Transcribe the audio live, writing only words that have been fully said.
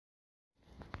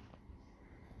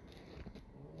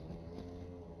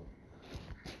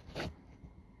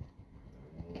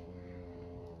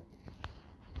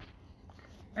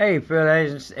Hey, field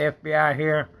agents, FBI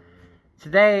here.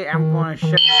 Today I'm going to show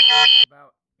you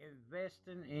about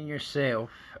investing in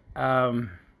yourself. We're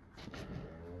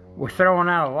throwing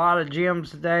out a lot of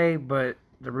gems today, but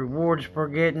the rewards we're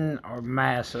getting are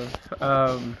massive.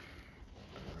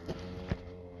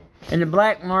 In the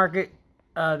black market,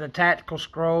 the tactical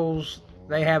scrolls,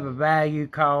 they have a value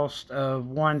cost of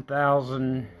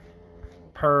 1,000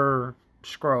 per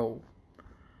scroll.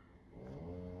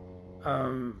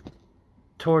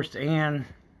 Towards the end,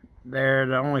 they're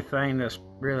the only thing that's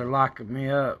really locking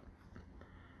me up.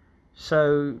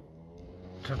 So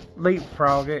to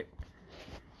leapfrog it,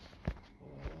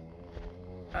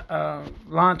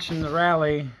 launching the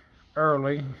rally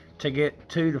early to get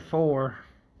 2 to 4.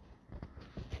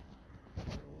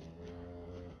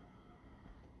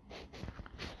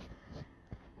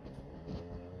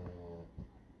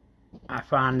 I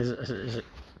find is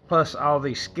plus all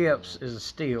these skips is a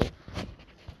steal.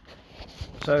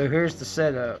 So here's the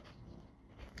setup.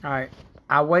 Alright,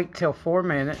 I wait till 4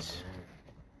 minutes,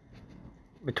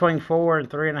 between 4 and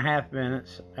 3.5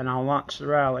 minutes, and I'll launch the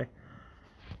rally.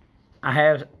 I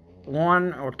have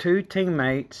 1 or 2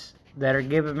 teammates that are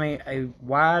giving me a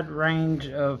wide range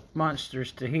of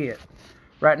monsters to hit.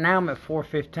 Right now I'm at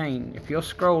 415. If you'll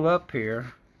scroll up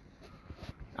here,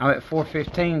 I'm at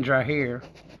 415s right here.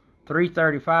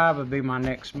 335 would be my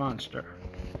next monster.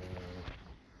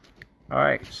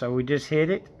 Alright, so we just hit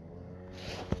it.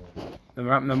 The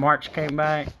march came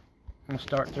back. I'm going to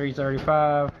start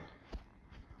 335.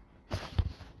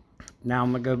 Now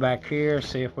I'm going to go back here,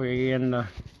 see if we're in the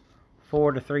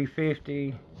 4 to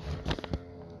 350.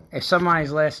 If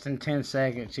somebody's less than 10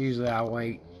 seconds, usually I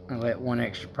wait and let one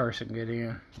extra person get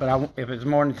in. But if it's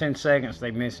more than 10 seconds,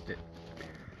 they missed it.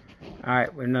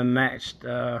 Alright, we've done matched. We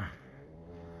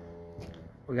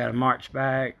got a march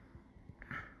back.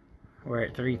 We're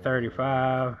at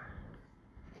 335.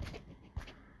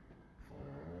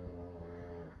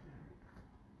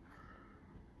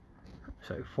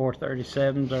 So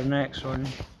 437's our next one.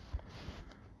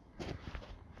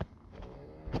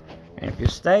 And if you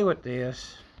stay with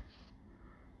this,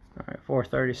 alright,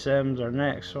 437's our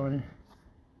next one.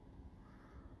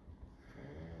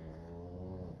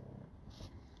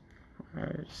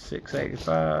 Alright,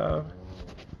 685.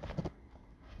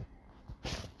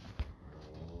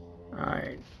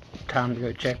 Alright, time to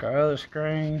go check our other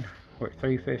screen. We're at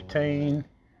 315.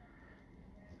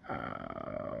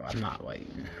 I'm not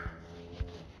waiting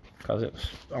because it was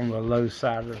on the low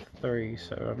side of 3.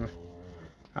 So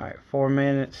alright, 4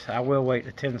 minutes. I will wait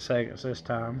the 10 seconds this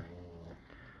time.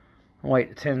 I'll wait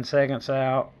the 10 seconds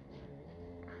out.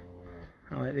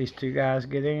 I'll let these 2 guys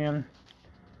get in.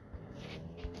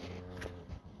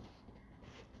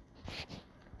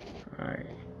 Alright.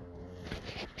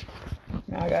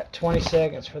 Now I got 20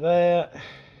 seconds for that.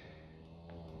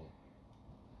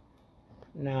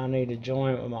 Now I need to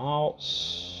join with my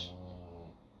alts.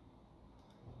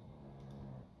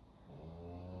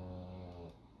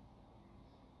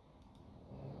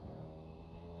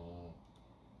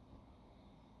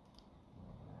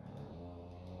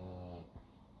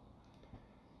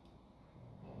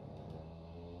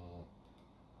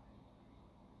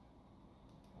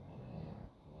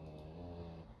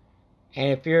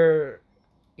 And if you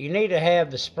need to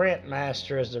have the sprint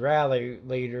master as the rally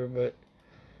leader, but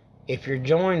if you're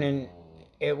joining,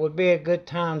 it would be a good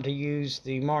time to use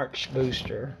the march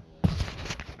booster.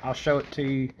 I'll show it to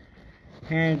you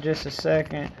here in just a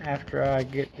second after I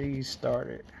get these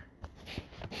started.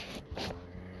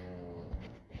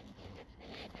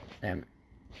 Damn it.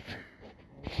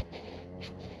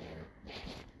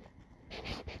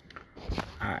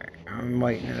 Alright, I'm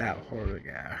waiting it out for the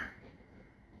guy.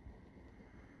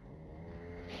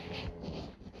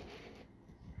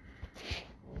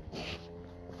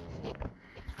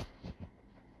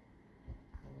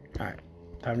 Alright,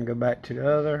 time to go back to the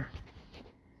other.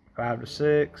 5 to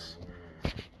 6.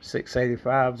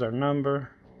 685 is our number.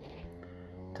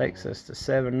 Takes us to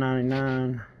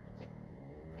 799.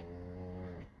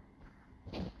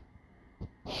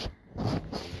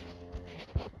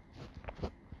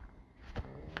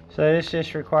 So this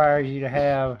just requires you to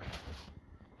have,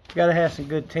 you gotta have some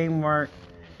good teamwork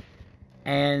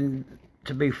and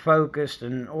to be focused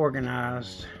and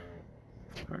organized.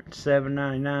 Alright,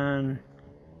 799.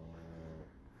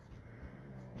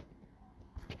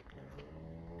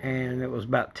 And it was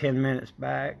about 10 minutes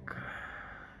back.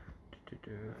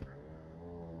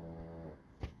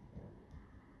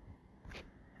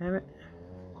 Damn it.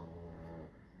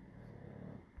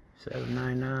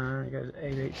 799 goes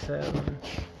 887.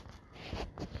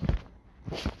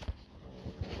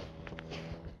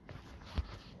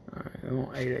 Alright, we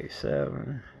want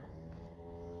 887.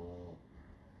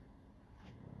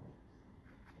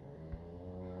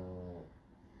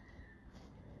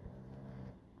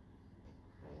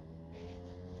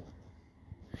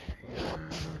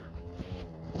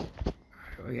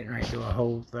 We're getting ready to do a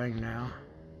whole thing now.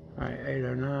 Alright,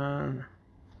 809.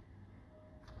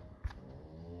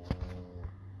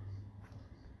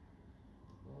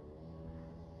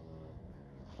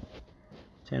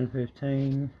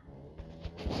 $10.15.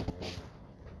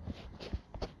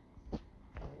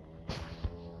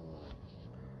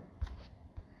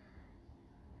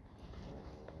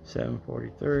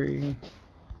 $7.43.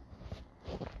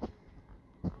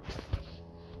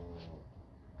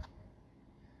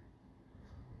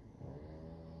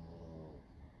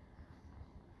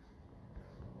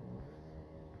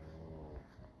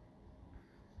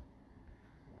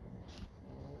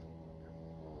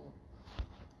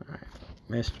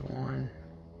 Missed one.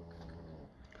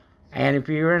 And if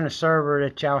you're in a server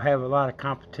that y'all have a lot of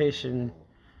competition,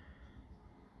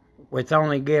 with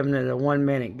only giving it a 1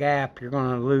 minute gap, you're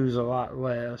going to lose a lot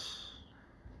less.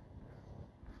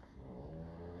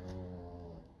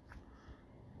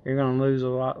 You're going to lose a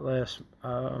lot less.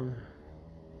 Son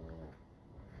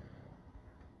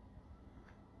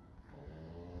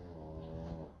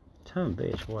of a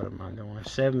bitch, what am I doing?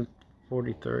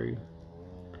 7:43.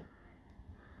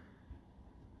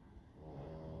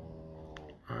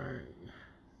 Alright.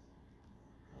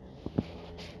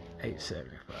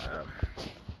 8:75.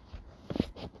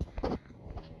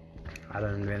 I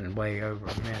done been way over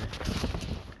a minute.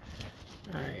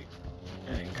 Alright.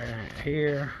 And go right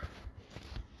here.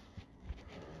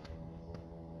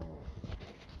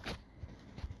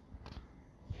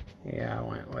 Yeah, I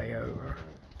went way over.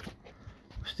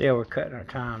 Still, we're cutting our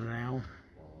time now.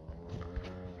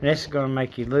 And this is going to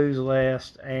make you lose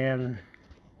less, and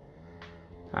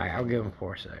alright, I'll give them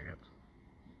 4 seconds.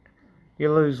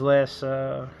 You lose less,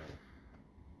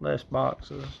 less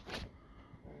boxes.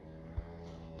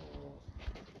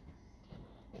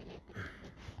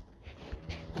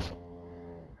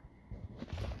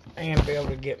 And be able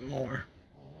to get more.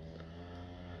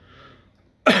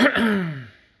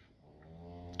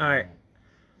 Alright.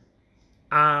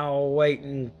 I'll wait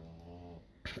and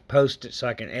post it so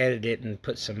I can edit it and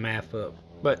put some math up.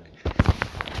 But,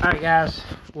 alright guys,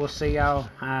 we'll see y'all.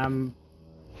 I'm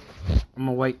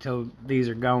gonna wait till these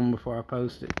are gone before I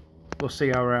post it. We'll see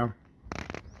y'all around.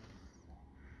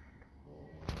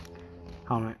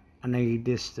 Hold on. I need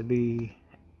this to be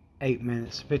 8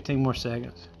 minutes. 15 more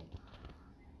seconds.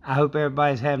 I hope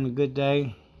everybody's having a good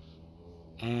day.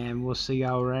 And we'll see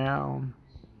y'all around.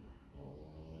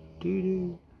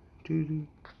 Doo-doo, doo-doo,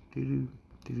 doo-doo,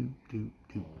 doo-doo, doo-doo.